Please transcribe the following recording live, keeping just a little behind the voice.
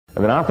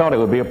And then I thought it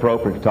would be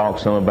appropriate to talk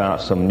some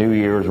about some New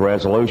Year's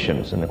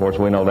resolutions. And of course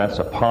we know that's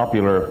a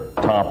popular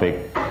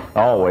topic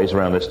always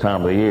around this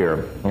time of the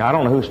year. Now, I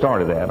don't know who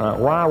started that.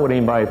 Why would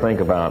anybody think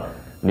about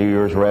New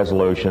Year's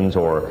resolutions,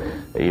 or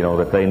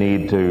that they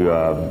need to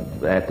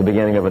at the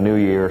beginning of a new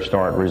year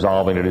start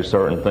resolving to do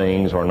certain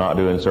things or not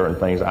doing certain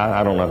things?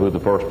 I don't know who the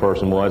first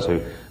person was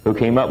who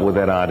came up with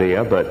that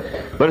idea, but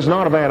it's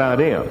not a bad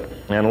idea.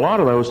 And a lot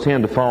of those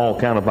tend to fall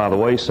kind of by the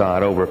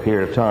wayside over a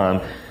period of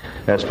time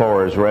as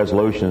far as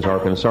resolutions are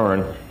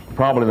concerned.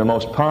 Probably the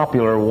most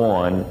popular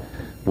one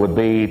would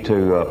be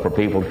for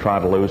people to try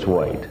to lose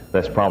weight.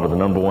 That's probably the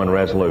number one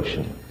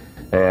resolution.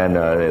 And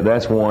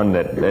that's one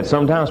that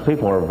sometimes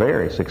people are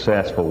very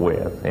successful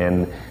with.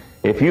 And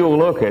if you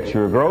look at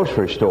your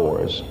grocery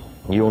stores,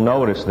 you'll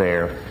notice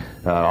there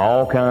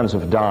all kinds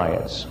of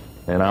diets.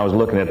 And I was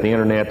looking at the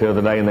internet the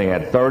other day, and they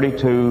had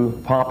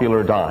 32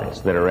 popular diets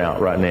that are out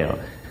right now.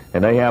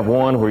 And they have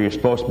one where you're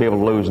supposed to be able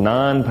to lose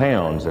 9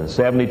 pounds in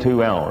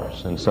 72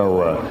 hours. And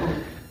so,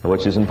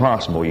 which is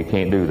impossible. You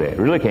can't do that.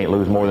 You really can't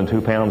lose more than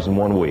 2 pounds in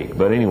 1 week.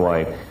 But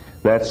anyway,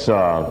 that's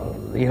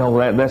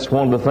that's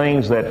one of the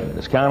things that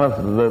is kind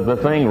of the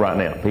thing right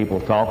now. People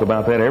talk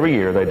about that every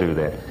year. They do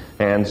that,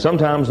 and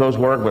sometimes those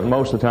work, but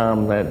most of the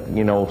time, that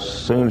as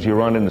soon as you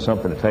run into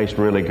something that tastes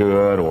really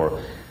good, or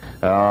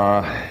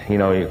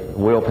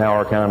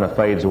willpower kind of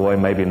fades away,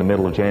 maybe in the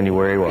middle of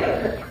January, well,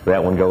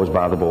 that one goes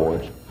by the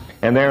boards.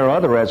 And there are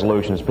other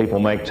resolutions people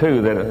make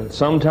too that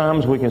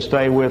sometimes we can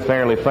stay with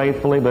fairly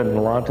faithfully, but a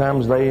lot of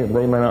times they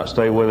may not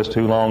stay with us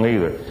too long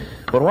either.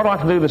 But what I'd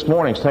like to do this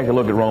morning is take a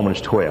look at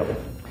Romans 12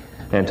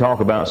 and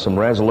talk about some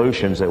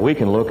resolutions that we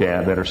can look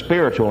at that are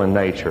spiritual in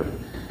nature,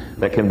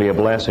 that can be a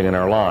blessing in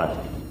our life.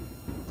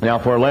 Now,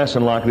 for a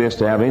lesson like this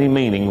to have any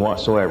meaning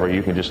whatsoever,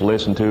 you can just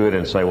listen to it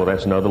and say, well,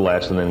 that's another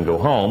lesson, and then go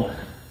home.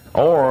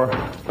 Or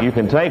you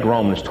can take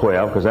Romans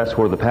 12, because that's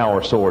where the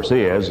power source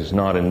is. It's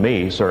not in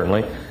me,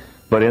 certainly,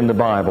 but in the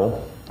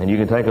Bible. And you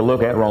can take a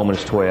look at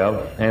Romans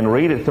 12 and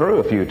read it through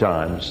a few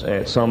times.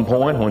 At some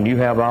point, when you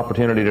have the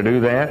opportunity to do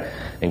that,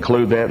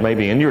 include that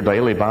maybe in your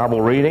daily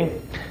Bible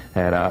reading.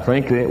 And I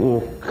think it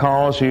will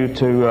cause you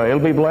to, it'll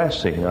be a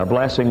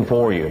blessing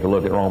for you to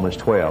look at Romans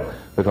 12,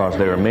 because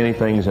there are many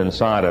things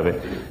inside of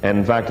it. And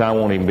in fact, I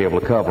won't even be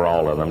able to cover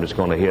all of them. I'm just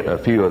going to hit a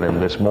few of them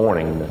this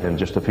morning in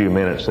just a few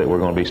minutes that we're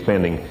going to be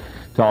spending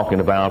talking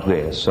about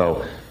this.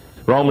 So,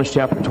 Romans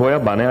chapter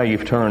 12, by now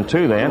you've turned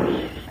to that.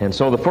 And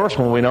so the first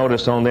one we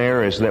notice on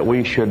there is that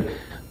we should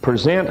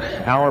present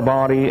our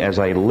body as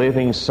a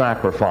living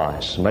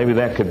sacrifice. Maybe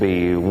that could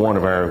be one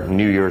of our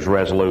New Year's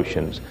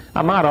resolutions.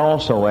 I might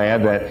also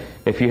add that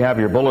if you have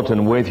your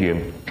bulletin with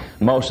you,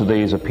 most of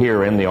these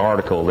appear in the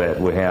article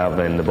that we have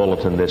in the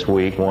bulletin this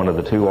week, one of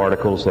the two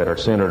articles that are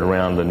centered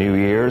around the New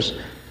Year's.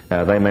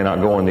 They may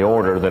not go in the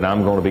order that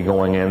I'm going to be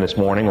going in this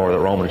morning or that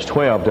Romans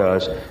 12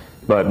 does,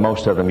 but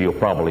most of them you'll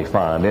probably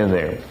find in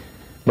there.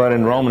 But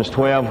in Romans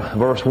 12,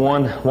 verse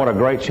 1, what a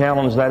great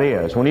challenge that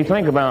is. When you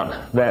think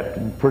about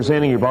that,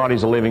 presenting your body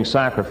as a living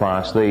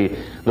sacrifice, the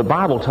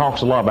Bible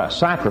talks a lot about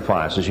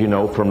sacrifices,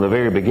 from the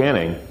very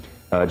beginning.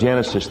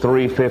 Genesis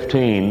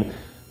 3:15,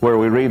 where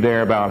we read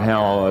there about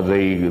how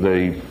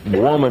the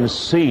woman's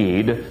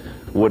seed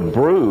would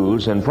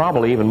bruise and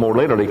probably even more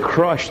literally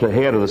crush the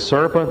head of the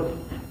serpent.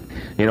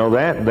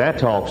 That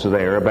talks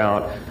there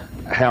about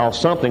how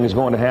something is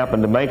going to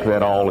happen to make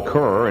that all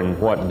occur, and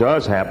what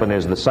does happen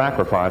is the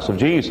sacrifice of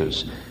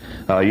Jesus.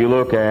 You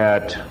look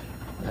at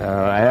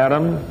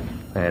Adam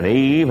and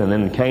Eve, and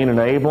then Cain and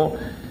Abel,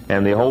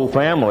 and the whole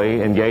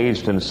family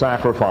engaged in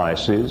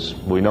sacrifices.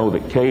 We know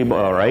that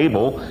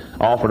Abel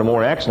offered a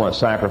more excellent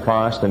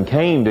sacrifice than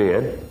Cain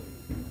did,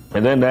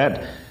 and then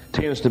that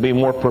tends to be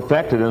more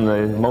perfected in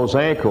the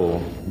Mosaical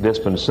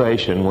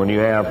dispensation when you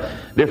have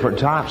different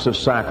types of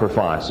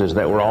sacrifices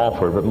that were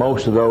offered, but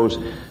most of those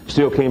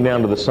still came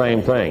down to the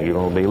same thing. You're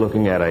going to be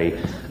looking at a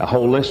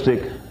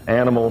holistic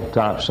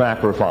animal-type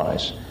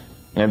sacrifice.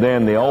 And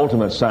then the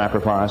ultimate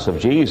sacrifice of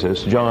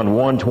Jesus, John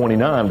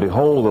 1:29,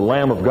 behold the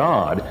Lamb of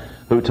God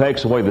who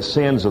takes away the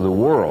sins of the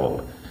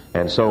world.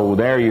 And so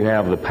there you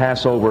have the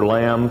Passover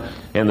lamb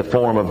in the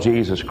form of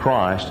Jesus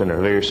Christ in a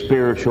very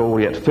spiritual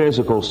yet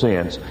physical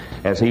sense,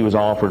 as he was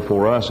offered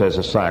for us as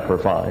a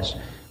sacrifice.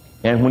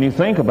 And when you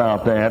think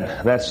about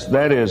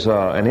that is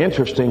an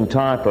interesting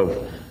type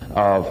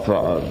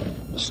of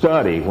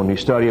study when you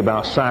study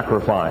about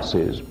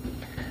sacrifices.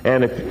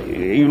 And if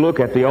you look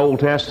at the Old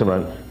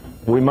Testament,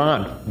 we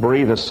might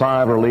breathe a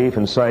sigh of relief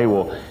and say,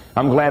 well,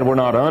 I'm glad we're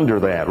not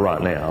under that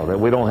right now, that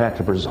we don't have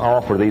to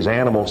offer these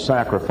animal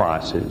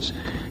sacrifices.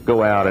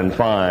 Go out and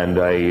find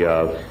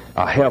a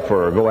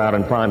heifer, or go out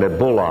and find a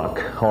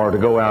bullock, or to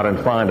go out and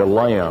find a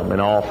lamb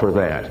and offer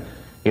that.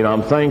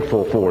 I'm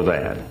thankful for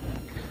that.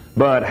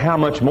 But how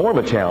much more of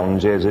a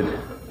challenge is it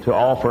to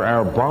offer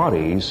our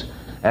bodies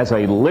as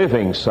a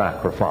living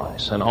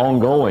sacrifice, an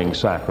ongoing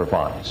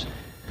sacrifice?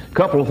 A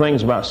couple of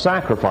things about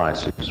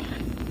sacrifices.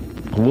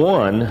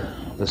 One,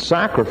 the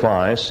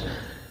sacrifice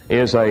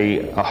is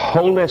a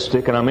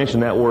holistic, and I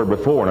mentioned that word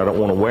before and I don't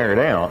want to wear it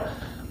out,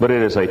 but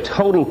it is a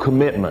total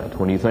commitment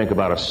when you think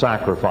about a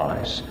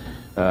sacrifice.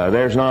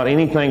 There's not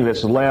anything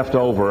that's left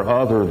over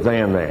other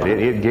than that.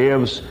 It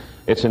gives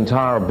its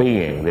entire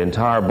being. The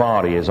entire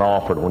body is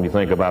offered when you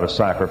think about a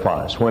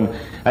sacrifice. When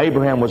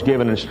Abraham was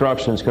given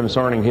instructions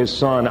concerning his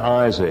son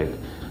Isaac,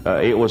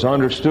 it was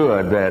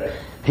understood that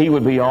he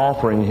would be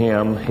offering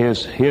him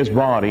his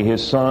body,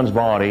 his son's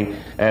body,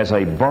 as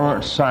a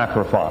burnt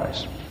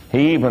sacrifice.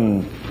 He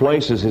even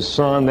places his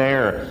son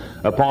there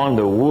upon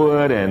the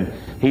wood, and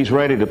he's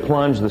ready to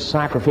plunge the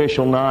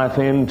sacrificial knife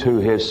into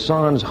his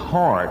son's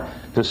heart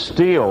to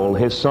steal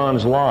his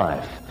son's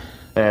life,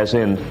 as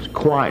in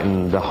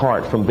quieten the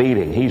heart from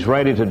beating. He's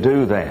ready to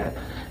do that.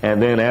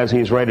 And then as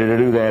he's ready to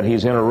do that,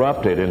 he's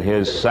interrupted in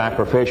his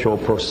sacrificial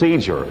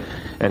procedure.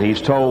 And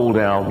he's told,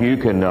 now, you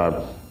can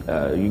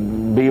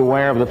be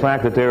aware of the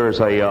fact that there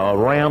is a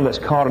ram that's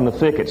caught in the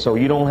thicket, so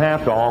you don't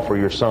have to offer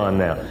your son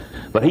now.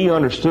 But he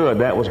understood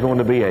that was going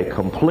to be a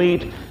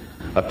complete,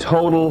 a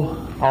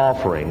total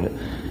offering.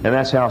 And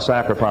that's how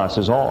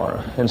sacrifices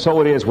are. And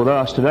so it is with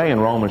us today in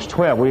Romans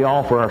 12. We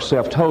offer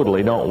ourselves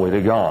totally, don't we, to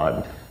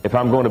God. If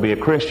I'm going to be a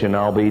Christian,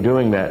 I'll be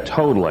doing that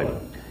totally.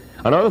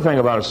 Another thing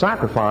about a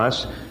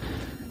sacrifice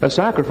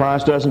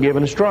doesn't give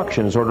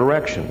instructions or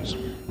directions.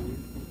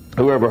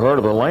 Whoever heard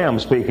of a lamb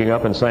speaking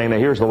up and saying, now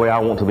here's the way I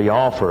want to be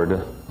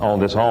offered on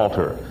this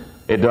altar?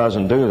 It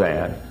doesn't do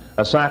that.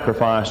 A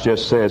sacrifice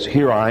just says,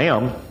 here I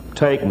am,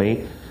 take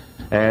me.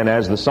 And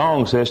as the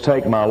song says,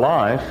 take my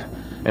life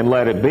and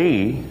let it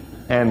be.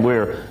 And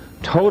we're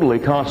totally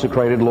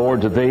consecrated,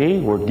 Lord, to Thee.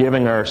 We're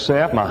giving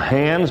ourselves, my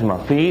hands,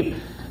 my feet,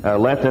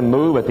 let them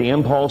move at the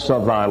impulse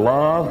of Thy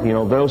love. You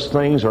know, those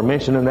things are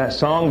mentioned in that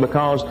song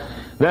because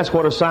that's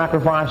what a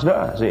sacrifice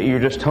does. You're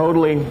just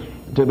totally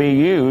to be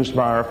used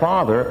by our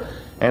Father,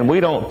 and we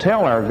don't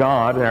tell our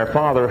God and our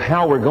Father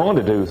how we're going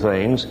to do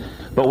things,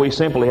 but we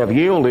simply have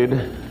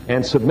yielded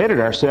and submitted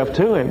ourselves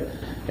to Him.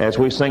 As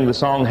we sing the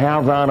song,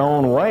 have Thine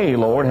own way,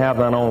 Lord, have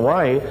Thine own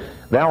way.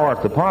 Thou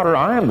art the potter,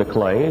 I am the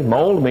clay.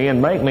 Mold me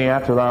and make me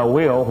after Thy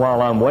will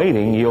while I'm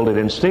waiting, yielded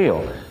and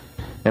still.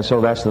 And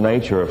so that's the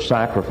nature of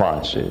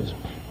sacrifices.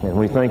 And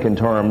we think in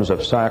terms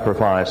of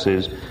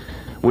sacrifices,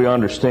 we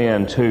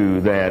understand too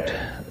that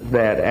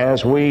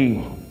as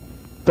we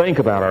think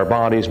about our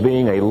bodies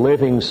being a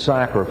living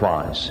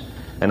sacrifice,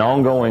 an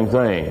ongoing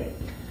thing,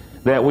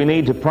 that we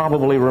need to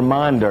probably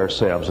remind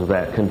ourselves of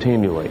that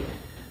continually.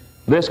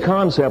 This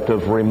concept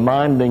of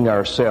reminding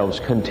ourselves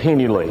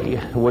continually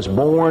was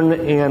born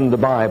in the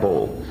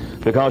Bible,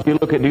 because you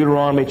look at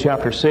Deuteronomy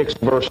chapter 6,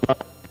 verse 9,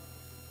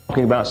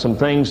 talking about some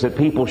things that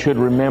people should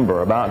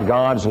remember about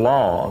God's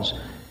laws.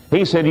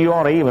 He said you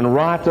ought to even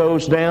write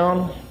those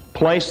down,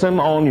 place them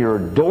on your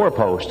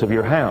doorpost of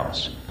your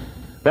house.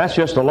 That's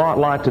just a lot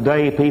like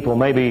today, people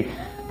maybe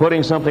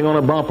putting something on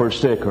a bumper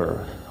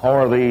sticker,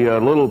 or the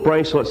little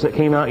bracelets that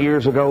came out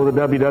years ago,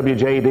 the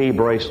WWJD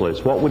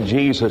bracelets. What would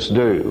Jesus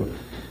do?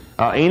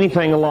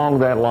 Anything along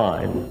that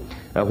line,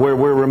 where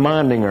we're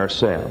reminding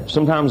ourselves.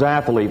 Sometimes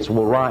athletes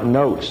will write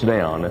notes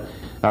down.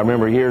 I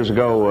remember years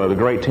ago, the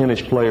great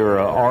tennis player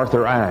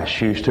Arthur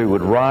Ashe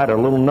would write a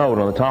little note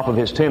on the top of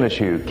his tennis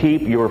shoe,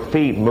 keep your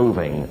feet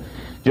moving.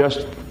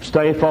 Just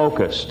stay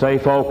focused, stay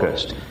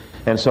focused.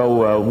 And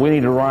so we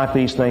need to write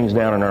these things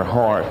down in our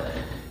heart,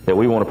 that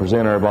we want to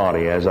present our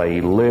body as a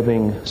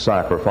living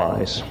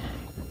sacrifice.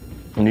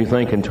 And you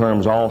think in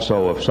terms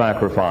also of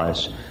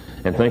sacrifice,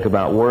 and think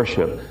about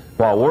worship.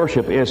 While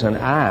worship is an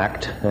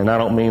act, and I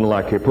don't mean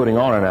like you're putting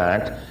on an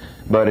act,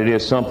 but it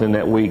is something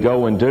that we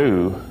go and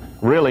do.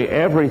 Really,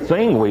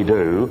 everything we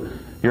do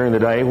during the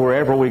day,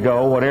 wherever we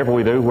go, whatever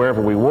we do,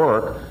 wherever we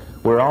work,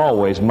 we're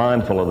always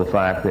mindful of the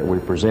fact that we're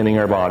presenting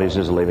our bodies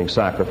as a living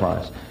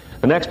sacrifice.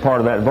 The next part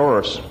of that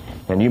verse,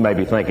 and you may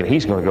be thinking,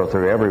 he's going to go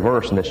through every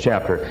verse in this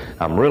chapter.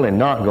 I'm really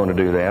not going to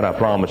do that, I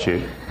promise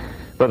you.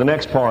 But the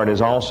next part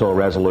is also a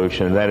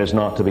resolution, and that is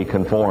not to be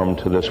conformed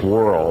to this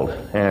world.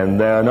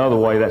 And another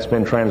way that's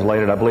been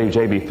translated, I believe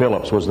J.B.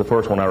 Phillips was the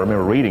first one I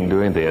remember reading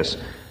doing this,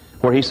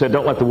 where he said,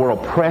 don't let the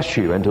world press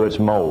you into its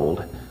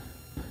mold.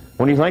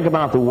 When you think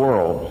about the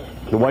world,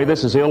 the way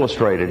this is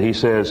illustrated, he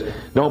says,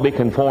 don't be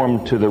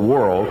conformed to the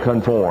world,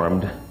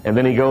 conformed. And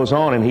then he goes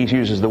on and he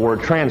uses the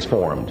word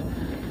transformed.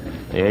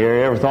 You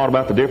ever thought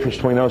about the difference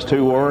between those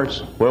two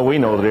words? Well, we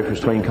know the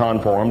difference between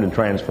conformed and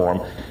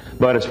transformed.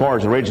 But as far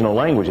as original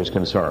language is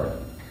concerned,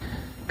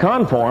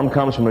 conform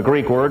comes from a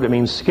Greek word that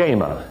means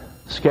schema.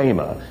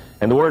 Schema.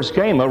 And the word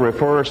schema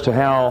refers to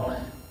how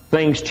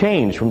things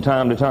change from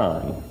time to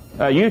time.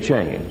 You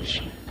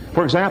change.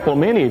 For example,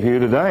 many of you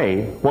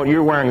today, what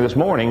you're wearing this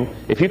morning,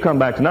 if you come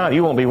back tonight,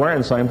 you won't be wearing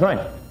the same thing.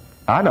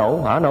 I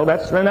know. I've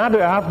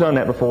done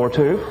that before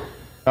too.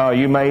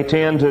 You may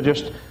tend to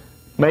just,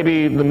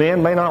 maybe the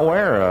men may not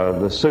wear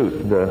the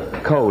suit,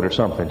 the coat or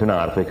something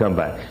tonight if they come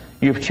back.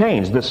 You've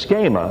changed. The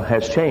schema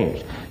has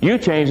changed. You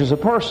change as a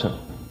person.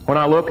 When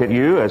I look at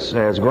you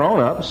as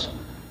grown-ups,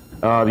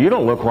 you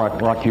don't look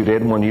like you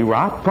did when you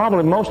were.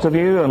 Probably most of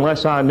you,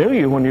 unless I knew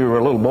you when you were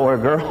a little boy or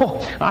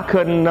girl, I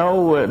couldn't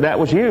know that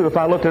was you if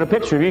I looked at a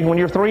picture of you when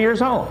you're 3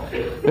 years old.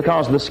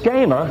 Because the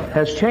schema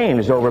has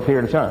changed over a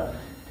period of time.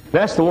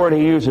 That's the word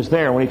he uses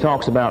there when he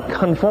talks about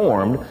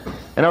conformed.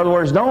 In other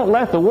words, don't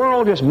let the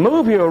world just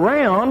move you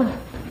around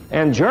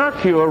and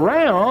jerk you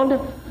around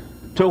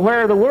to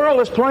where the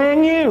world is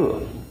playing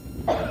you.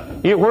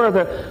 Where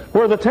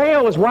the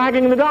tail is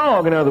wagging the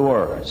dog, in other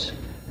words.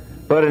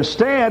 But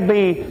instead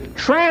be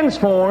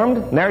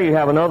transformed. There you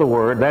have another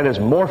word. That is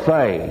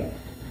morphe.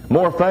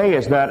 Morphe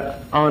is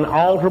that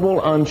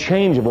unalterable,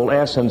 unchangeable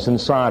essence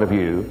inside of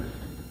you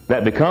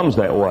that becomes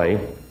that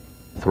way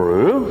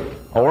through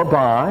or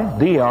by,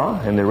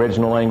 dia in the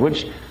original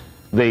language,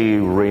 the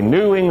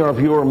renewing of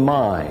your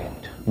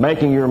mind,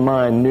 making your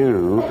mind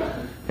new,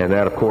 and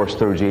that, of course,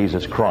 through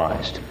Jesus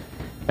Christ.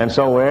 And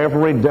so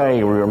every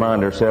day we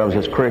remind ourselves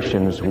as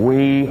Christians,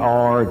 we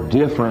are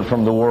different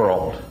from the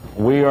world.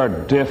 We are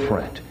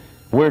different.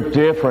 We're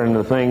different in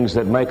the things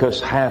that make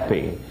us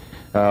happy.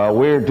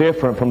 We're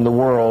different from the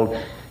world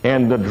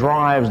and the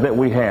drives that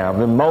we have,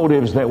 the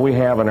motives that we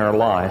have in our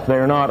life. They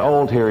are not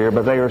ulterior,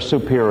 but they are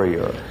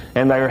superior,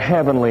 and they are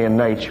heavenly in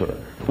nature.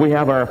 We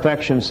have our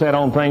affections set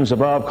on things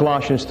above,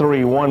 Colossians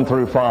 3, 1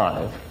 through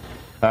 5.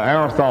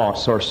 Our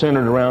thoughts are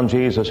centered around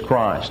Jesus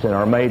Christ and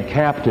are made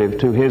captive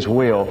to His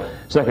will,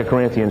 2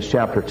 Corinthians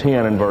chapter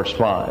 10 and verse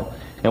 5.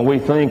 And we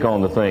think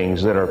on the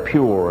things that are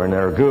pure and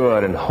that are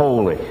good and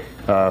holy,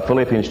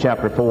 Philippians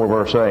chapter 4,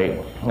 verse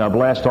 8. Now,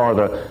 blessed are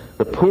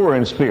the poor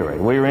in spirit.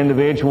 We are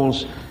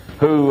individuals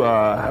who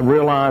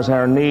realize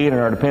our need and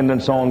our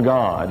dependence on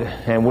God,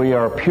 and we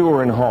are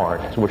pure in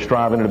heart. We're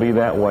striving to be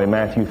that way,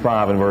 Matthew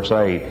 5 and verse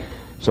 8.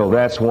 So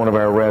that's one of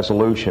our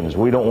resolutions.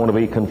 We don't want to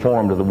be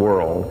conformed to the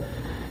world.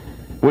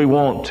 We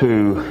want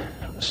to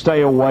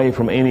stay away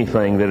from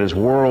anything that is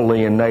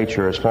worldly in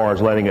nature as far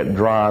as letting it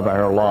drive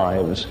our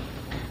lives.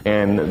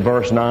 And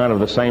verse 9 of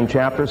the same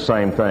chapter,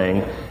 same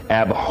thing.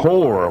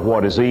 Abhor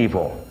what is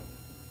evil.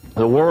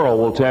 The world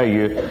will tell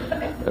you,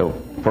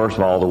 first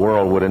of all, the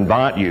world would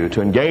invite you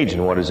to engage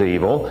in what is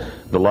evil,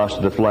 the lust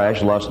of the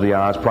flesh, lust of the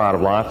eyes, pride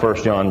of life, 1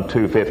 John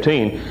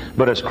 2:15.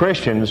 But as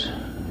Christians,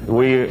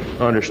 we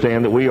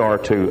understand that we are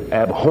to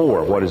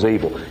abhor what is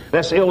evil.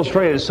 That's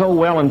illustrated so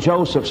well in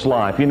Joseph's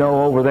life. You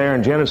know, over there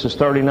in Genesis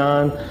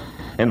 39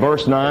 and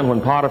verse 9, when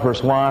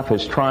Potiphar's wife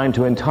is trying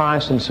to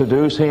entice and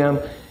seduce him,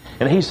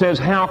 and he says,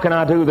 how can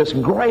I do this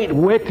great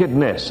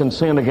wickedness and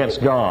sin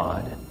against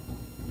God?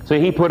 See,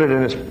 he put it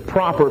in its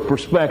proper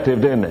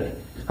perspective, didn't he?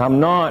 I'm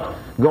not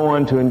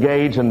going to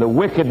engage in the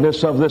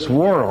wickedness of this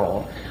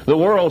world. The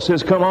world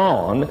says, come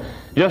on,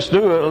 just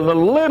do a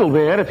little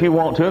bit if you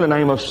want to in the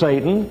name of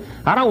Satan.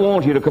 I don't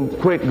want you to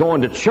quit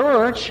going to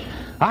church.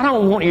 I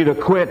don't want you to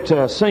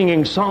quit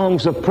singing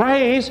songs of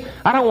praise.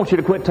 I don't want you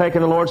to quit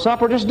taking the Lord's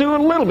Supper. Just do a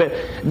little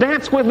bit.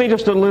 Dance with me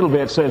just a little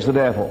bit, says the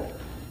devil.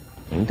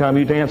 Anytime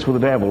you dance with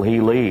the devil,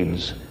 he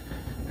leads.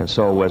 And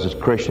so as a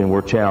Christian,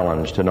 we're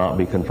challenged to not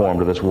be conformed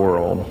to this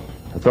world.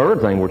 The third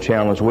thing we're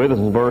challenged with is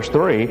in verse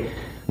 3,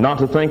 not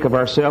to think of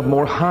ourselves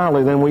more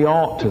highly than we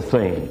ought to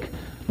think,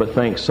 but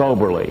think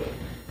soberly.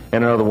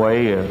 And another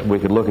way we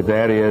could look at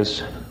that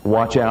is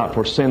watch out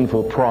for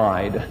sinful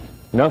pride.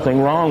 Nothing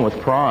wrong with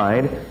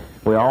pride.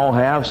 We all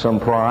have some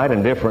pride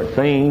in different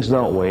things,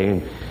 don't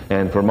we?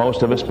 And for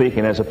most of us,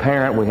 speaking as a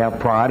parent, we have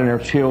pride in our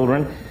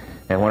children.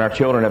 And when our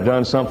children have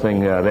done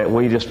something that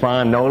we just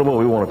find notable,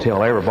 we want to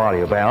tell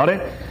everybody about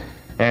it.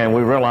 And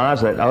we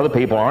realize that other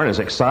people aren't as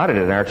excited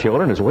at our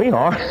children as we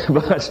are,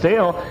 but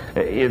still,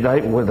 they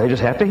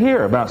just have to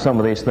hear about some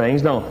of these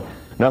things.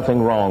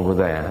 Nothing wrong with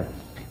that.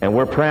 And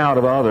we're proud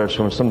of others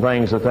from some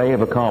things that they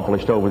have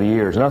accomplished over the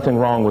years. Nothing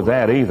wrong with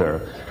that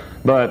either.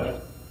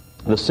 But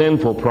the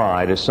sinful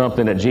pride is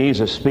something that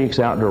Jesus speaks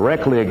out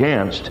directly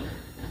against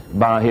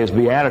by His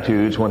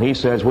Beatitudes when He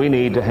says we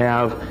need to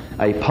have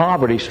a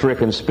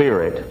poverty-stricken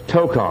spirit.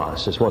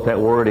 Tokos is what that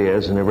word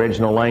is. In the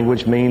original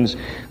language means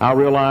I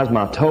realize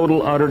my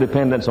total, utter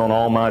dependence on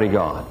Almighty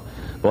God.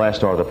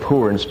 Blessed are the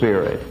poor in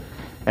spirit.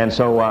 And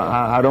so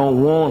I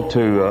don't want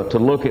to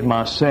look at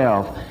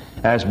myself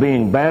as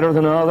being better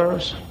than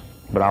others,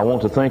 but I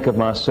want to think of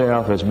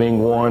myself as being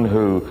one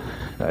who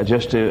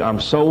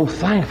I'm so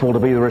thankful to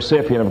be the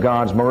recipient of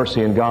God's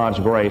mercy and God's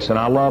grace. And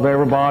I love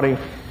everybody,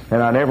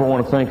 and I never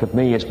want to think of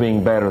me as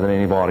being better than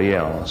anybody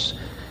else.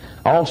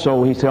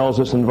 Also, he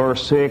tells us in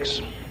verse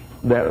 6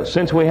 that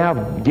since we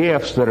have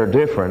gifts that are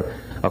different,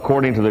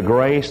 according to the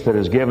grace that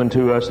is given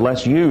to us,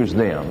 let's use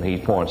them, he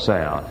points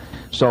out.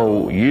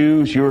 So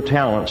use your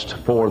talents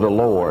for the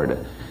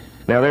Lord.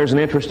 Now, there's an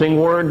interesting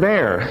word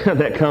there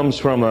that comes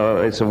from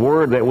it's a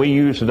word that we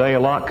use today a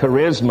lot,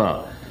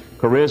 charisma.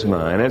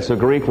 Charisma, and it's a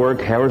Greek word,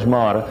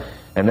 charismata.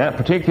 And that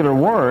particular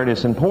word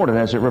is important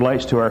as it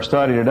relates to our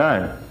study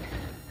today.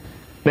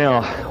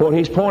 Now, what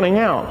he's pointing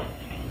out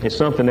is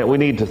something that we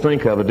need to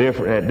think of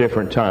at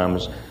different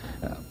times.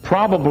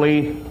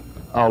 Probably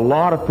a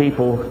lot of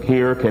people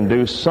here can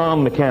do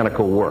some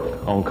mechanical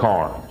work on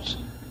cars.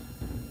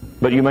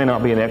 But you may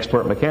not be an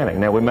expert mechanic.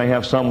 Now, we may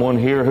have someone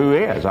here who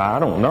is. I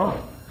don't know.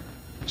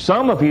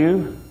 Some of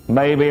you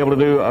may be able to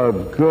do a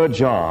good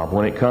job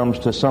when it comes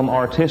to some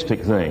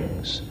artistic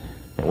things.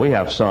 And we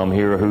have some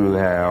here who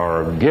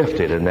are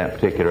gifted in that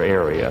particular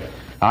area.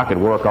 I could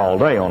work all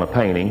day on a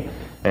painting,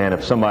 And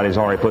if somebody's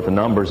already put the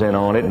numbers in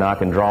on it and I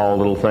can draw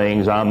little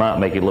things, I might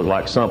make it look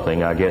like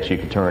something I guess you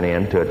could turn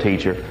in to a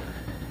teacher.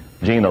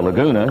 Gina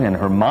Laguna, in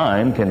her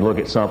mind, can look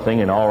at something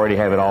and already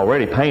have it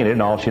already painted,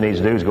 and all she needs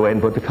to do is go ahead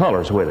and put the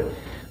colors with it.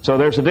 So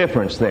there's a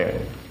difference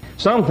there.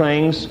 Some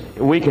things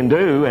we can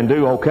do and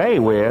do okay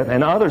with,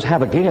 and others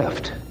have a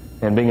gift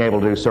in being able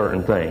to do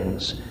certain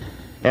things.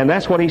 And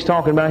that's what he's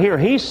talking about here.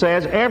 He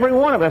says every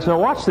one of us, now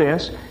watch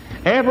this,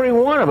 every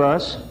one of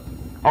us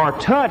are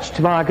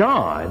touched by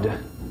God.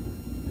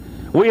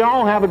 We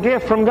all have a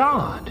gift from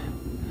God.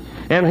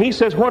 And he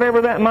says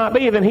whatever that might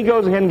be, then he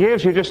goes ahead and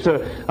gives you just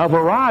a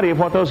variety of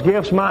what those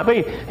gifts might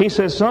be. He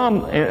says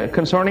some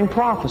concerning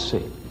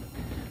prophecy.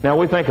 Now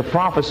we think of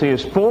prophecy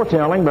as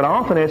foretelling, but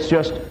often it's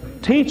just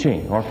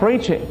teaching or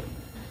preaching.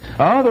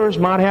 Others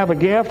might have a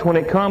gift when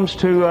it comes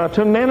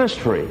to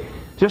ministry,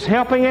 just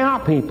helping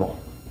out people.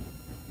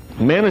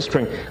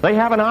 Ministering. They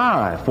have an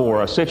eye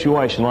for a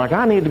situation like,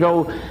 I need to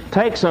go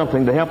take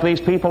something to help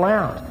these people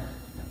out.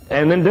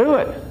 And then do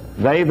it.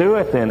 They do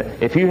it then.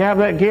 If you have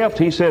that gift,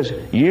 he says,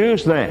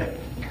 use that.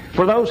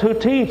 For those who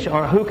teach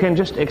or who can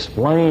just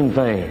explain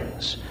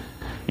things,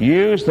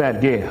 use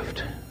that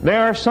gift.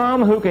 There are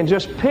some who can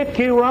just pick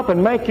you up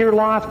and make your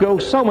life go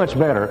so much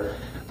better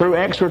through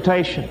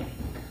exhortation.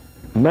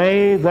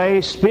 May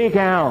they speak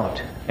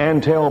out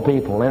and tell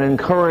people and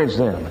encourage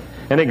them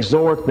and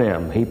exhort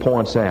them, he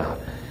points out.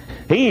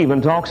 He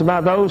even talks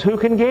about those who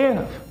can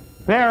give.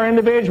 There are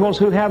individuals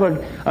who have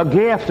a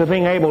gift of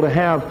being able to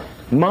have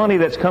money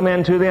that's come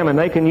into them, and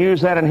they can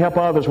use that and help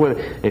others with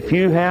it. If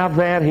you have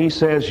that, he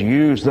says,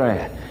 use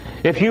that.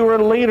 If you are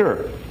a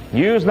leader,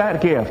 use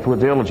that gift with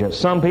diligence.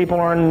 Some people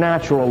are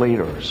natural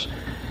leaders.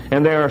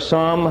 And there are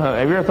some,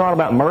 have you ever thought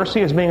about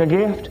mercy as being a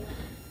gift?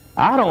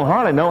 I don't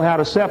hardly know how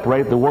to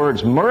separate the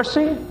words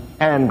mercy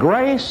and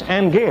grace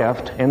and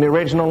gift in the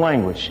original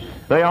language.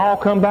 They all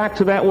come back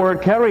to that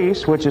word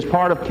charis, which is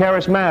part of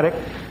charismatic,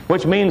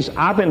 which means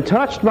I've been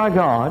touched by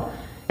God.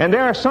 And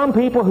there are some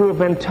people who have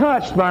been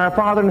touched by our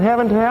Father in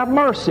heaven to have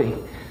mercy.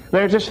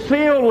 They're just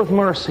filled with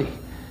mercy.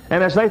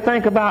 And as they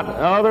think about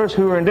others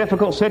who are in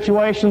difficult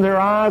situations, their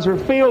eyes are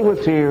filled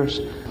with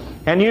tears.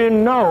 And you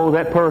know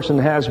that person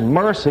has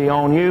mercy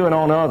on you and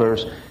on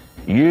others.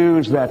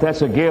 Use that.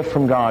 That's a gift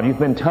from God. You've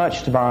been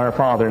touched by our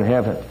Father in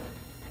heaven.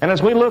 And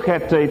as we look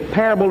at the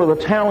parable of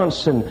the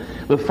talents and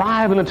the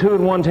 5 and the 2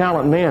 and 1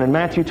 talent men in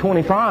Matthew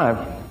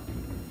 25,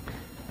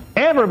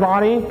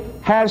 everybody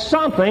has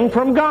something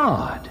from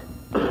God.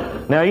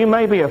 Now you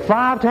may be a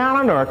 5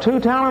 talent or a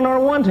 2 talent or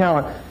a 1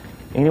 talent.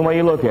 Any way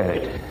you look at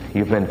it,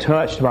 you've been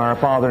touched by our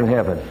Father in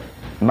heaven.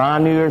 My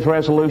New Year's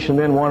resolution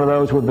then, one of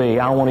those would be,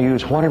 I want to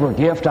use whatever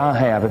gift I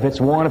have, if it's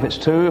 1, if it's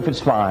 2, if it's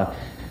 5,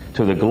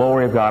 to the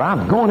glory of God.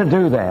 I'm going to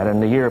do that in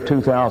the year of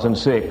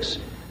 2006.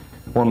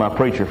 One of my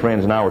preacher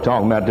friends and I were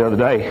talking about the other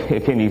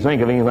day, can you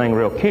think of anything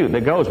real cute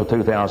that goes with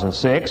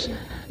 2006?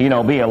 You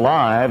know, be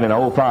alive in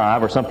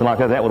 05 or something like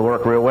that. That would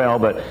work real well.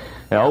 But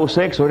in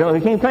 06, we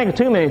can't think of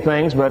too many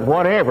things, but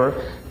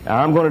whatever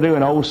I'm going to do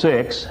in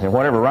 06, and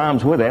whatever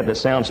rhymes with that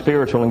sounds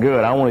spiritual and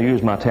good, I want to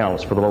use my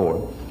talents for the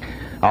Lord.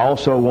 I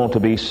also want to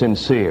be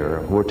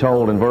sincere. We're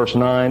told in verse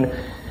 9,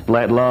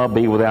 let love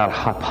be without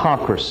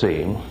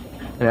hypocrisy.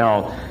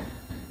 Now,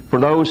 for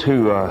those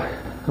who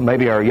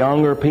maybe are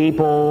younger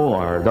people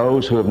or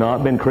those who have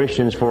not been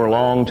Christians for a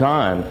long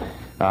time,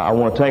 I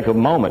want to take a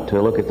moment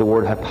to look at the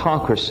word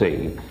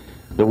hypocrisy.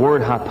 The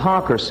word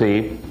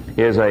hypocrisy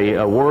is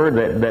a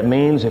word that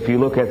means, if you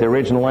look at the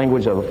original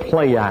language, of a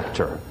play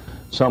actor.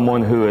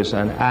 Someone who is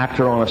an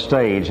actor on a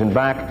stage. And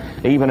back,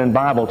 even in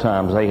Bible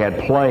times, they had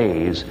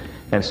plays.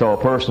 And so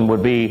a person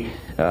would be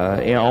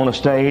on a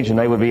stage and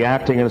they would be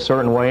acting in a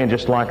certain way, and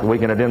just like we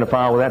can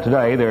identify with that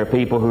today, there are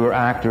people who are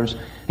actors.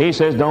 He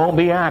says, don't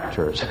be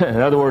actors. In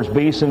other words,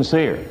 be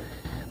sincere.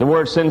 The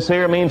word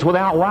sincere means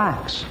without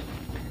wax.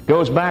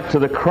 Goes back to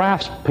the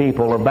crafts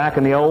people, or back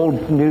in the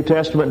old New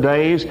Testament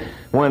days,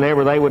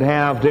 whenever they would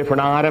have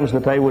different items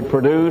that they would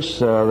produce,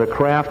 the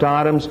craft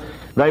items,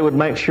 they would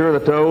make sure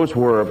that those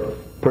were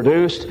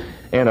produced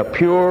in a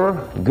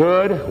pure,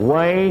 good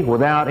way,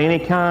 without any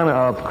kind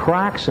of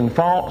cracks and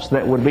faults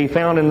that would be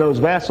found in those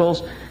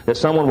vessels that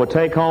someone would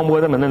take home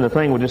with them, and then the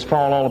thing would just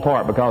fall all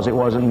apart because it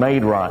wasn't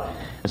made right.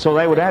 And so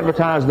they would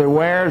advertise their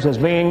wares as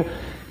being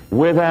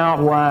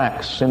without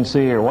wax,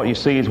 sincere. What you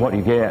see is what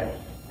you get.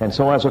 And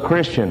so as a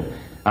Christian,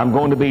 I'm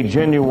going to be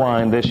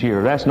genuine this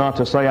year. That's not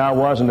to say I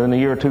wasn't in the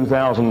year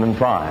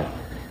 2005,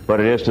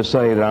 but it is to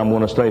say that I'm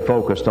going to stay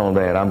focused on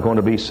that. I'm going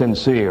to be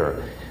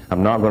sincere.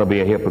 I'm not going to be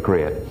a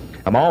hypocrite.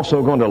 I'm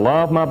also going to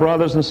love my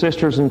brothers and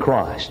sisters in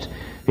Christ.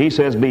 He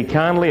says, be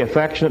kindly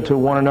affectionate to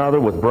one another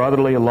with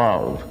brotherly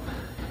love.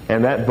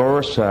 And that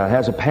verse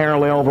has a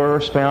parallel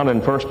verse found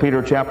in 1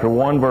 Peter chapter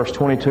 1, verse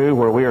 22,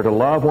 where we are to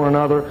love one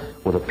another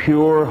with a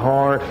pure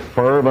heart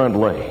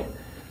fervently,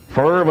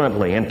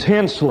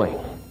 intensely.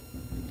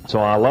 So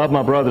I love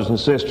my brothers and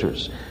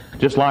sisters,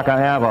 just like I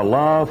have a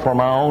love for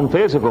my own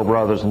physical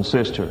brothers and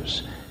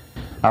sisters.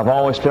 I've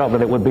always felt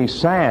that it would be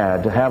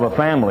sad to have a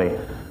family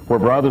where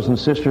brothers and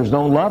sisters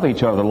don't love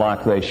each other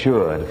like they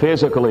should,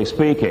 physically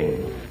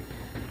speaking.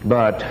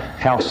 But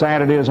how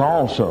sad it is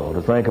also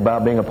to think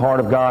about being a part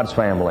of God's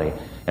family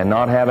and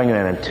not having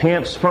an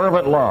intense,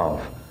 fervent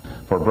love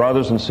for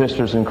brothers and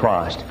sisters in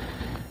Christ.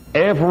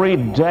 Every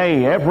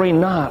day, every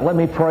night, let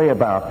me pray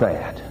about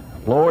that.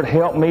 Lord,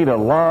 help me to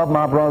love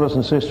my brothers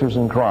and sisters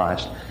in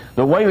Christ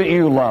the way that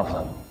you love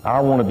them. I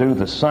want to do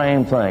the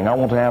same thing. I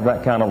want to have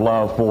that kind of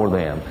love for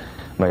them.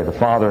 May the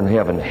Father in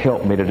heaven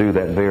help me to do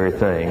that very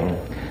thing.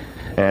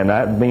 And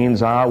that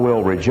means I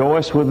will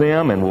rejoice with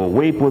them and will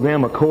weep with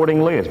them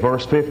accordingly. As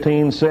verse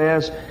 15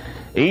 says,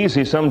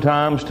 easy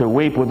sometimes to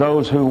weep with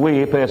those who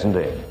weep, isn't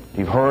it?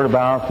 You've heard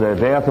about the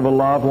death of a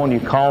loved one. You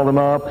call them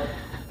up.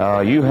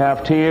 You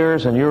have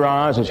tears in your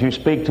eyes as you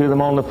speak to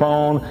them on the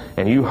phone,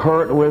 and you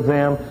hurt with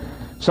them.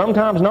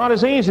 Sometimes not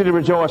as easy to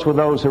rejoice with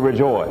those who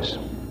rejoice.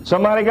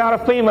 Somebody got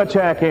a FEMA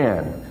check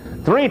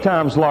in, 3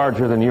 times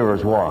larger than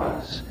yours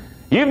was.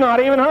 You've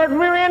not even heard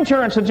from your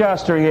insurance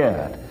adjuster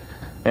yet.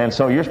 And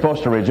so you're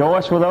supposed to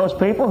rejoice with those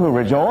people who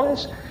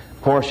rejoice?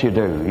 Of course you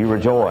do. You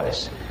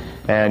rejoice.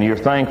 And you're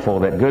thankful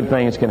that good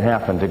things can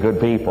happen to good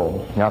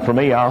people. Now for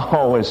me,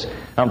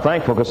 I'm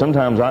thankful because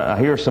sometimes I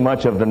hear so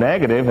much of the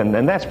negative,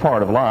 and that's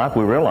part of life.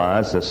 We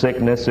realize the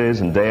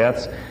sicknesses and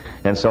deaths.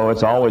 And so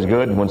it's always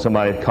good when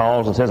somebody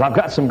calls and says, I've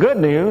got some good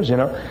news,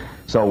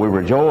 So we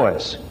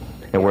rejoice.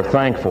 And we're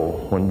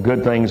thankful when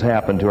good things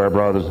happen to our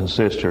brothers and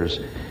sisters.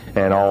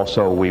 And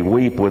also we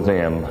weep with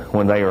them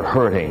when they are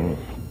hurting.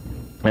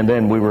 And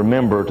then we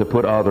remember to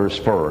put others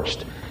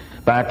first.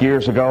 Back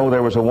years ago,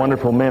 there was a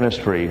wonderful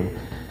ministry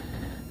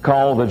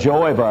called the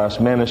Joy Bus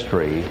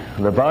Ministry.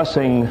 The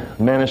busing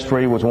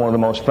ministry was one of the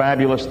most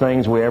fabulous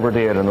things we ever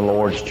did in the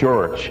Lord's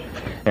church.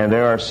 And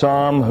there are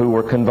some who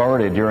were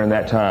converted during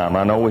that time.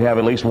 I know we have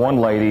at least one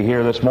lady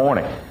here this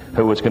morning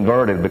who was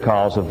converted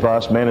because of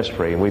bus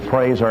ministry. We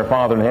praise our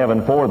Father in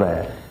heaven for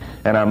that.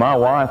 And my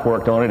wife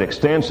worked on it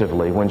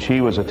extensively when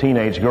she was a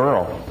teenage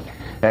girl.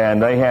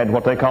 And they had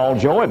what they called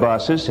joy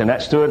buses, and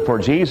that stood for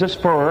Jesus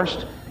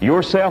first,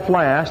 yourself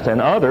last, and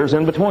others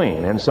in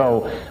between. And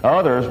so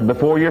others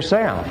before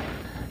yourself.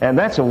 And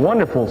that's a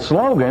wonderful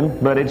slogan,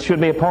 but it should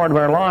be a part of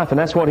our life. And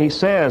that's what he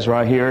says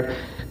right here,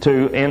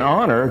 to, in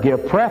honor,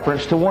 give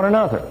preference to one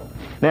another.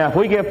 Now, if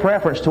we give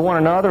preference to one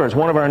another as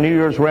one of our New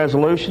Year's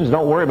resolutions,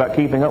 don't worry about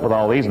keeping up with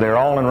all these. They're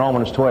all in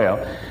Romans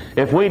 12.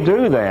 If we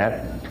do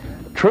that,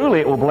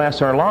 truly it will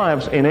bless our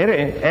lives in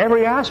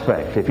every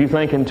aspect. If you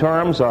think in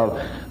terms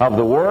of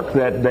the work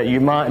that you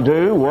might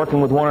do,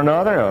 working with one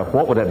another,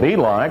 what would that be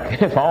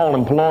like if all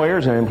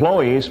employers and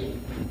employees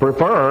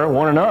prefer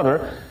one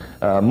another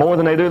more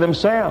than they do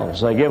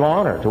themselves? They give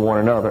honor to one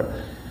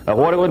another.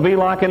 What it would be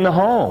like in the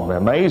home.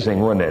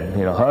 Amazing, wouldn't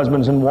it?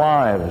 Husbands and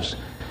wives,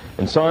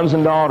 and sons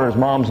and daughters,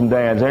 moms and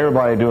dads,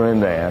 everybody doing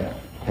that,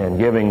 and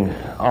giving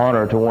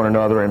honor to one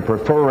another and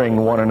preferring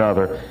one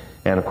another.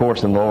 And of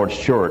course in the Lord's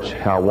church,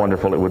 how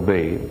wonderful it would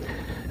be.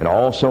 And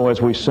also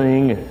as we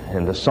sing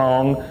in the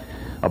song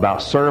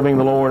about serving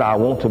the Lord, I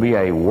want to be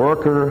a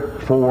worker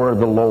for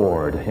the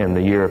Lord in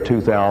the year of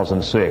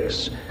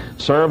 2006.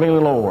 Serving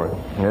the Lord.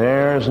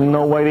 There's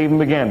no way to even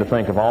begin to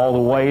think of all the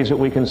ways that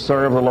we can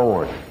serve the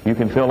Lord. You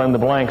can fill in the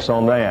blanks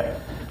on that.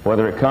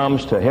 Whether it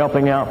comes to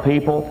helping out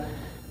people,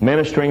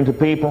 ministering to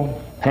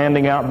people,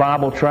 handing out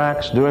Bible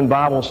tracts, doing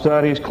Bible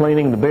studies,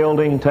 cleaning the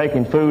building,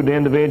 taking food to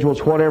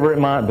individuals, whatever it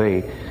might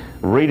be.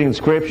 Reading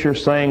Scripture,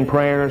 saying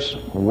prayers,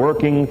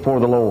 working for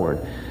the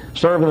Lord.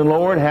 Serving the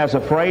Lord has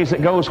a phrase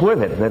that goes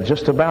with it that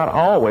just about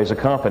always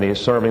accompanies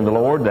serving the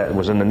Lord. That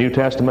was in the New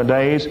Testament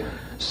days.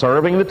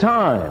 Serving the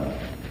time.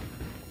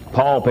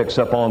 Paul picks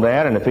up on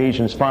that in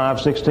Ephesians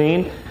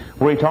 5:16,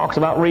 where he talks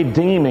about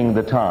redeeming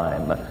the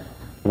time.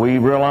 We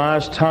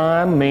realize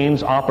time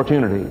means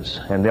opportunities.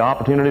 And the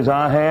opportunities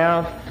I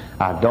have,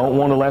 I don't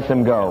want to let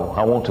them go.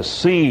 I want to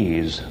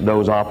seize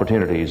those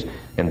opportunities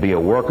and be a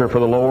worker for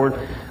the Lord.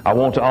 I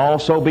want to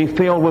also be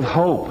filled with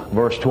hope,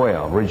 verse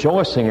 12,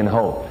 rejoicing in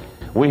hope.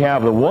 We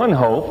have the one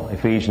hope,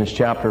 Ephesians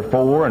chapter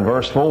 4 and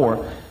verse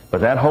 4,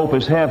 but that hope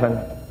is heaven.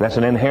 That's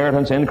an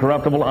inheritance,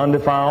 incorruptible,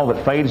 undefiled,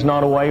 that fades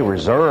not away,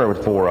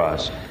 reserved for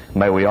us.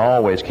 May we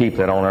always keep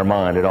that on our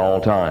mind at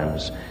all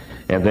times.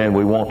 And then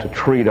we want to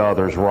treat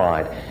others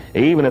right,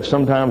 even if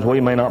sometimes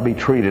we may not be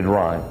treated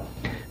right.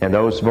 And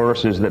those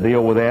verses that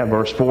deal with that,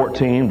 verse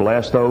 14,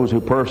 bless those who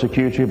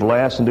persecute you,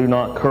 bless and do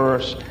not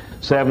curse.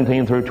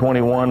 17 through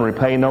 21,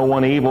 repay no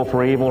one evil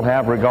for evil,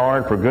 have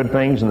regard for good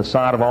things in the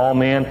sight of all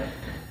men.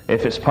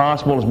 If it's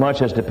possible, as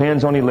much as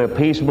depends on you, live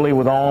peaceably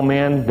with all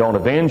men. Don't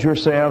avenge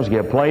yourselves,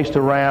 give place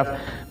to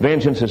wrath.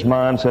 Vengeance is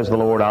mine, says the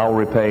Lord, I will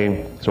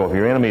repay. So if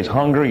your enemy is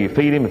hungry, you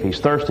feed him. If he's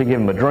thirsty, give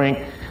him a drink.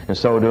 In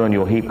so doing,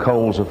 you'll heap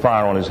coals of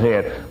fire on his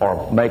head,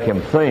 or make him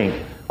think,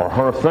 or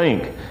her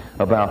think,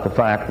 about the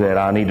fact that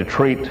I need to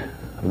treat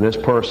this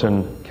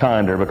person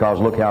kinder because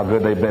look how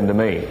good they've been to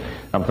me.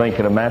 I'm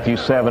thinking of Matthew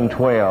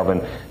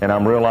 7:12, and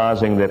I'm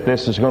realizing that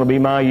this is going to be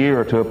my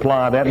year to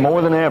apply that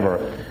more than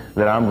ever,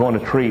 that I'm going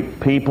to treat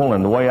people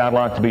in the way I'd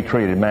like to be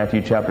treated.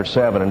 Matthew chapter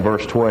 7 and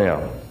verse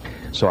 12.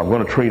 So I'm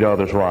going to treat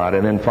others right.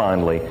 And then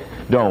finally,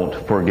 don't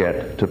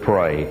forget to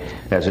pray.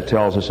 As it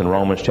tells us in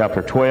Romans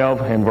chapter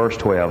 12 and verse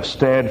 12,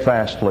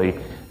 steadfastly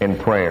in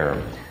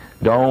prayer.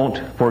 Don't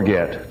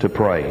forget to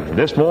pray.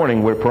 This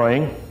morning we're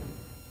praying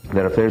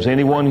that if there's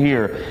anyone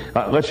here,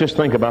 let's just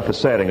think about the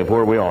setting of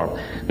where we are.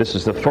 This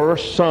is the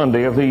first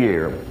Sunday of the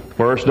year,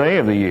 first day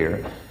of the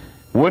year.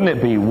 Wouldn't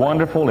it be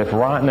wonderful if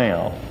right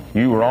now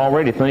you were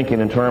already thinking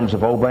in terms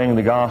of obeying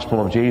the gospel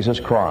of Jesus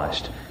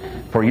Christ,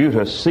 for you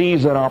to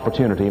seize that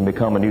opportunity and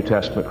become a New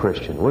Testament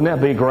Christian? Wouldn't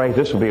that be great?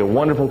 This would be a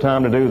wonderful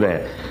time to do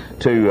that,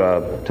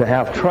 to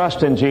have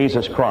trust in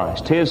Jesus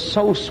Christ. 'Tis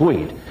so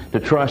sweet to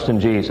trust in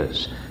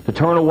Jesus, to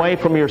turn away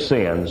from your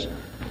sins,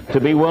 to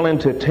be willing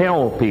to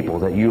tell people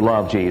that you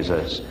love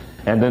Jesus,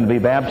 and then to be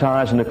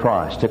baptized into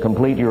Christ, to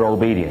complete your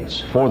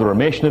obedience for the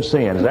remission of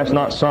sins. That's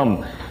not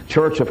some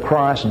Church of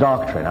Christ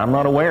doctrine. I'm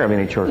not aware of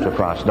any Church of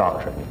Christ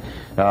doctrine.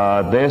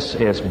 This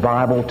is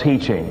Bible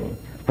teaching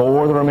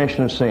for the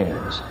remission of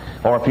sins.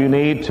 Or if you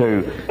need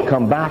to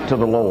come back to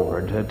the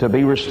Lord, to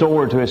be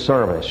restored to His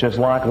service, just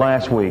like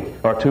last week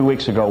or 2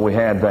 weeks ago we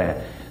had that.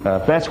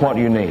 If that's what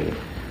you need,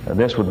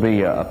 this would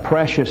be a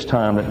precious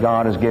time that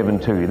God has given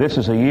to you. This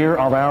is a year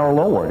of our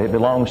Lord. It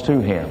belongs to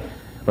Him.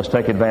 Let's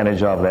take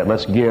advantage of that.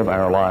 Let's give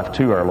our life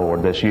to our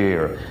Lord this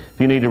year. If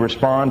you need to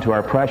respond to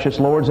our precious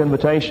Lord's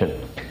invitation,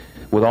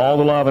 with all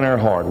the love in our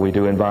heart, we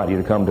do invite you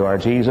to come to our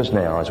Jesus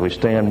now as we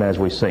stand and as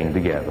we sing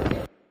together.